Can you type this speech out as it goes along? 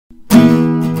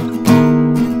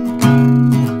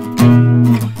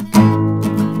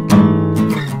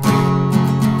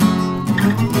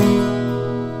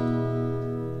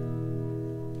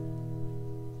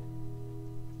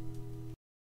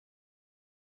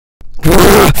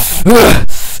Hey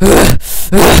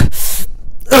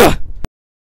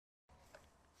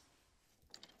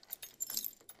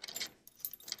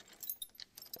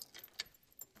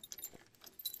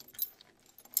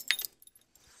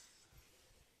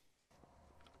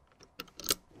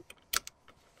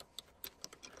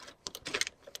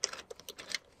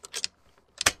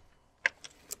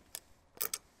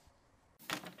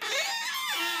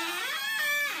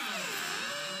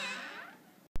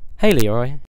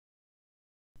Leroy.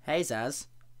 Hey Zaz.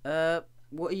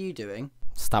 What are you doing?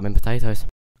 Stabbing potatoes.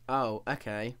 Oh,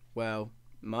 okay. Well,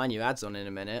 my new ad's on in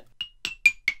a minute.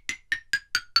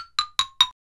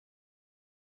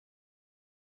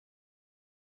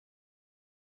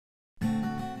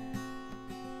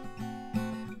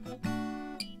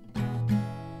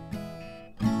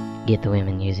 Get the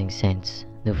Women Using Scents,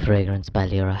 new fragrance by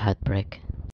Leroy Hartbrake.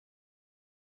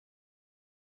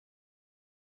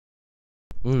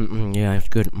 Yeah, it's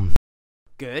good.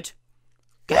 Good?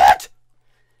 Good?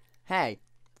 Hey.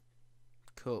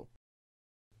 Cool.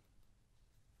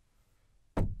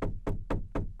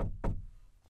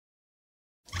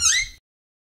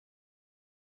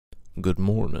 Good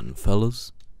morning,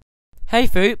 fellas. Hey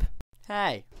Foop.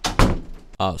 Hey.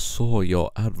 I saw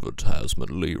your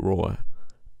advertisement, Leroy,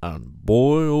 and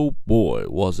boy oh boy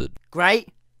was it. Great?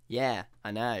 Yeah,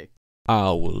 I know.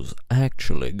 I was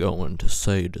actually going to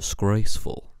say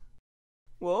disgraceful.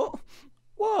 What?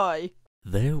 Why?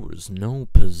 There was no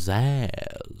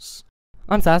pizzazz.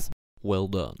 I'm Zaz. Well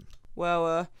done.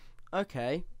 Well,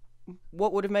 okay.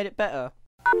 What would have made it better?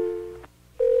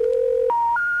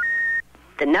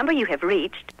 The number you have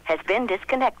reached has been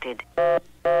disconnected.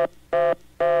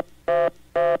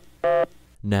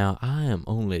 Now I am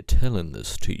only telling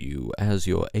this to you as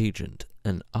your agent,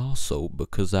 and also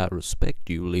because I respect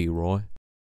you, Leroy.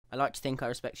 I like to think I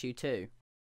respect you too.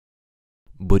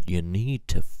 But you need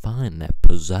to find that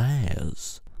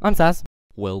pizzazz. I'm Zaz.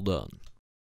 Well done.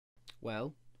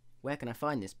 Well, where can I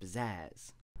find this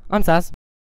pizzazz? I'm Zaz.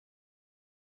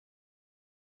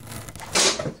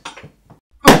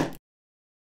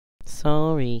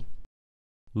 Sorry.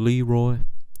 Leroy,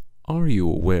 are you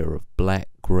aware of Black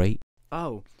Grape?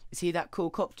 Oh, is he that cool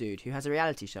cop dude who has a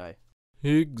reality show?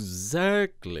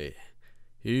 Exactly.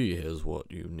 He has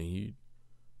what you need.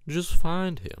 Just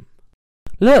find him.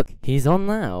 Look, he's on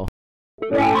now.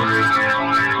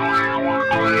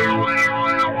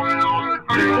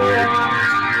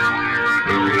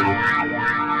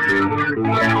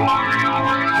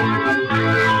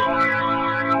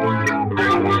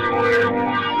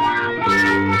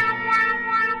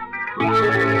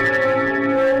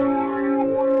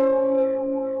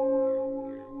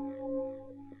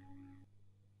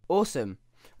 Awesome.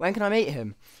 When can I meet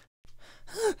him?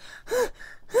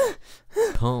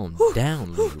 Calm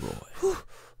down,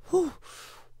 Leroy.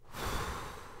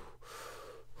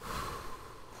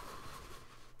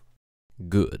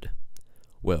 Good.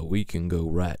 Well, we can go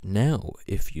right now,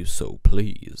 if you so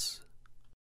please.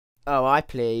 Oh, I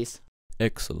please.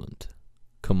 Excellent.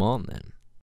 Come on, then.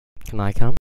 Can I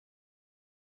come?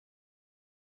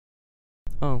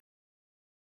 Oh.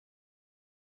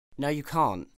 No, you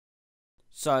can't.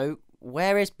 So,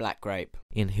 where is Black Grape?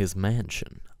 In his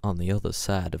mansion, on the other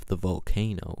side of the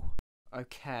volcano.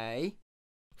 Okay.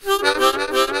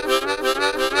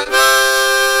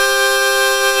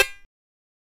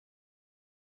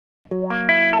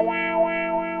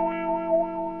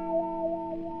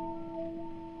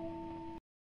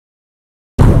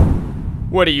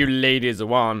 What do you ladies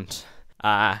want?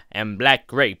 I am Black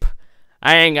Grape.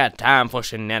 I ain't got time for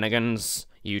shenanigans.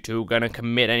 You two gonna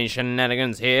commit any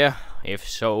shenanigans here? If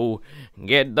so,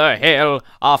 get the hell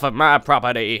off of my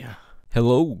property.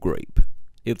 Hello, Grape.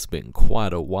 It's been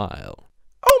quite a while.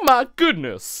 Oh my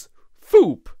goodness!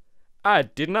 Foop! I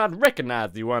did not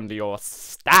recognize you under your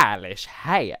stylish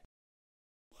hat.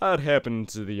 What happened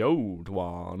to the old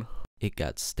one? It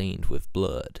got stained with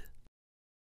blood.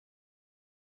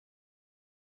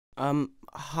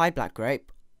 Hi Black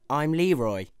Grape. I'm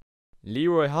Leroy.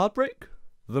 Leroy Hartbrake?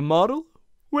 The model?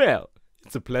 Well,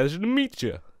 it's a pleasure to meet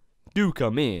you. Do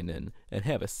come in and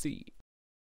have a seat.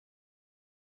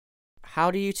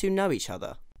 How do you two know each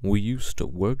other? We used to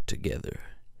work together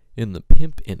in the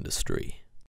pimp industry.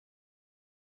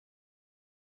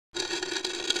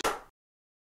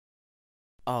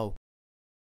 Oh,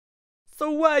 So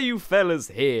why you fellas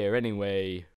here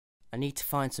anyway? I need to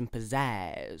find some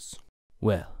pizzazz.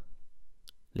 Well,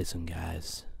 listen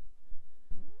guys,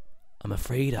 I'm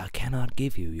afraid I cannot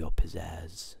give you your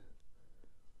pizzazz,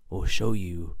 or show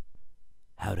you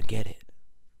how to get it.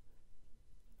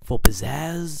 For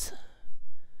pizzazz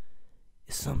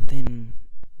is something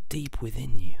deep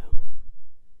within you.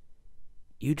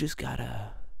 You just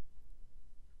gotta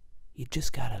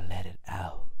let it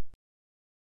out.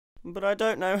 But I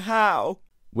don't know how.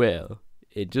 Well,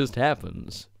 it just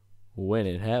happens when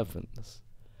it happens.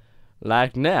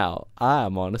 Like now,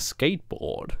 I'm on a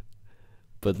skateboard.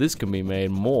 But this can be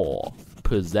made more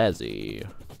pizzazzy.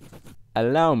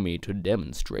 Allow me to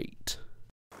demonstrate.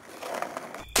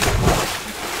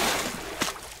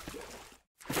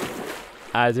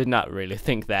 I did not really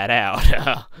think that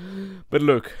out. But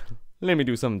look, let me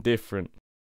do something different.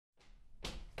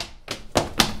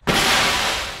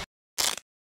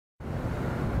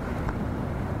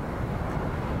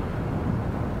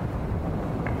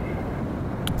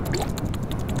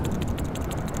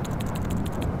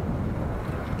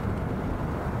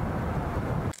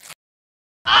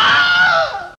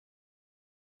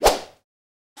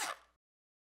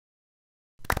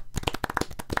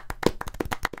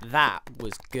 That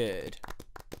was good.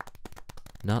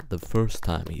 Not the first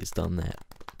time he's done that.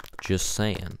 Just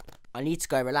saying. I need to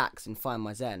go relax and find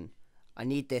my zen. I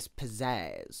need this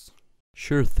pizzazz.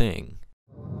 Sure thing.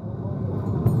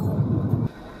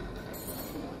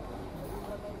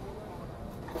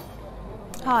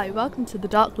 Hi, welcome to the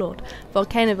Dark Lord,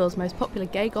 Volcanoville's most popular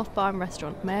gay goth bar and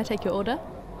restaurant. May I take your order?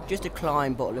 Just a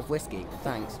Klein bottle of whiskey,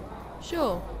 thanks.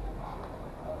 Sure.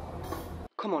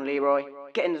 Come on, Leroy.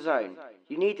 Get in the zone.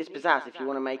 You need this pizzazz if you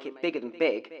want to make it bigger than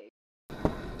big.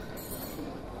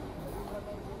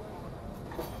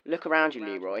 Look around you,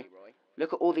 Leroy.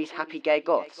 Look at all these happy gay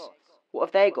goths. What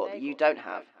have they got that you don't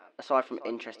have, aside from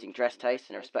interesting dress taste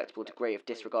and a respectable degree of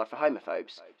disregard for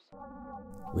homophobes?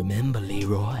 Remember,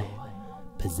 Leroy,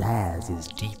 pizzazz is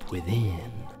deep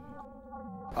within.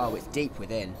 Oh, it's deep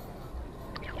within.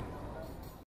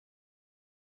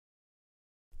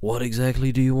 What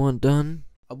exactly do you want done?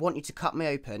 I want you to cut me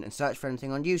open and search for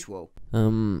anything unusual.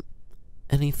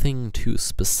 Anything to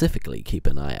specifically keep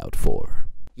an eye out for?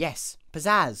 Yes,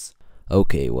 pizzazz.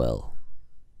 Okay, well.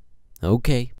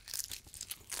 Okay.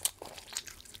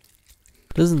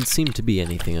 Doesn't seem to be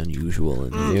anything unusual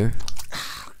in here.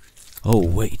 Oh,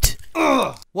 wait.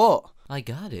 What? I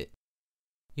got it.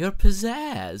 Your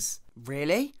pizzazz.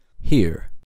 Really?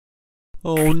 Here.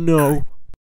 Oh, no.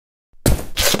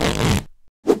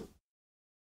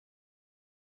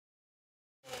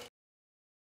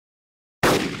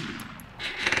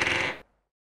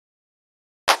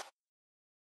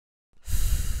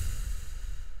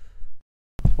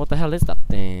 What the hell is that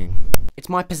thing? It's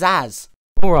my pizzazz.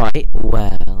 Alright,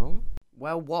 well...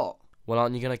 Well, what? Well,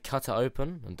 aren't you gonna cut it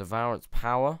open and devour its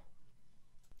power?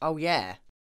 Oh, yeah.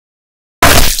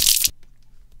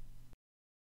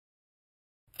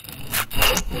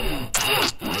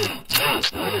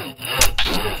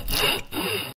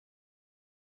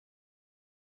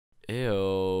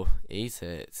 Ew, eat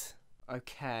it.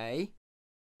 Okay.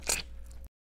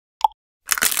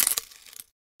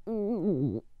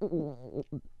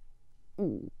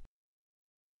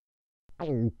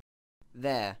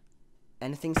 There.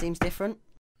 Anything seems different?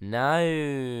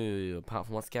 No, apart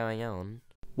from what's going on.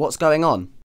 What's going on?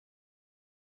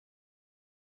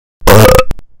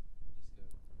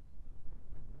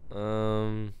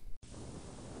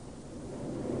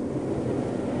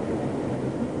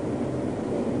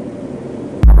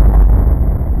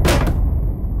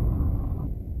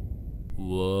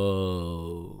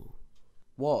 Whoa.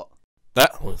 What?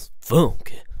 That was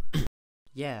funky.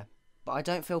 Yeah, but I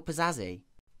don't feel pizzazzy.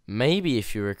 Maybe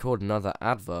if you record another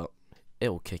advert,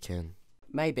 it'll kick in.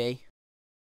 Maybe.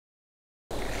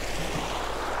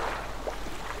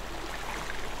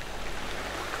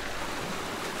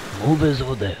 Movies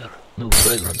over there. New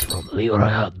fragrance from Leroy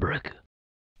Hartbrake.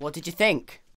 What did you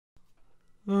think?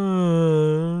 Yeah,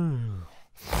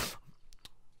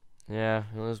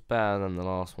 it was better than the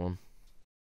last one.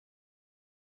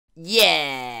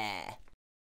 Yeah!